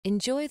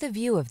Enjoy the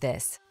view of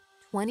this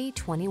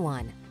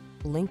 2021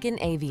 Lincoln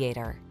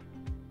Aviator.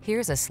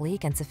 Here's a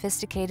sleek and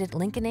sophisticated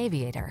Lincoln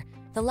Aviator,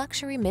 the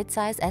luxury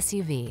midsize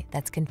SUV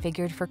that's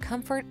configured for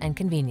comfort and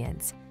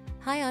convenience.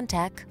 High on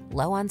tech,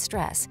 low on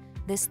stress,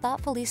 this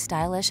thoughtfully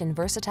stylish and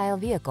versatile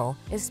vehicle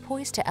is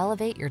poised to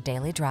elevate your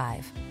daily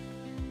drive.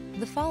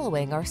 The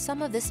following are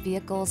some of this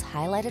vehicle's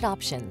highlighted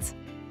options: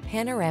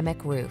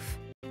 panoramic roof,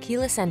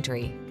 keyless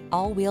entry,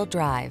 all-wheel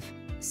drive,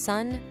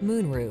 sun,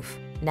 moon roof,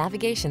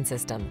 navigation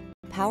system,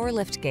 power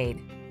liftgate,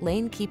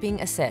 lane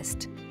keeping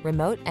assist,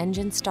 remote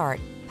engine start,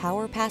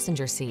 power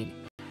passenger seat,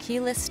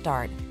 keyless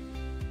start.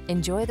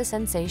 Enjoy the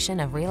sensation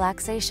of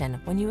relaxation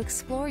when you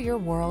explore your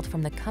world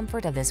from the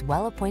comfort of this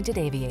well-appointed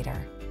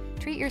Aviator.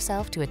 Treat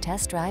yourself to a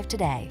test drive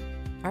today.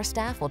 Our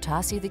staff will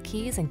toss you the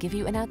keys and give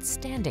you an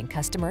outstanding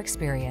customer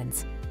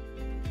experience.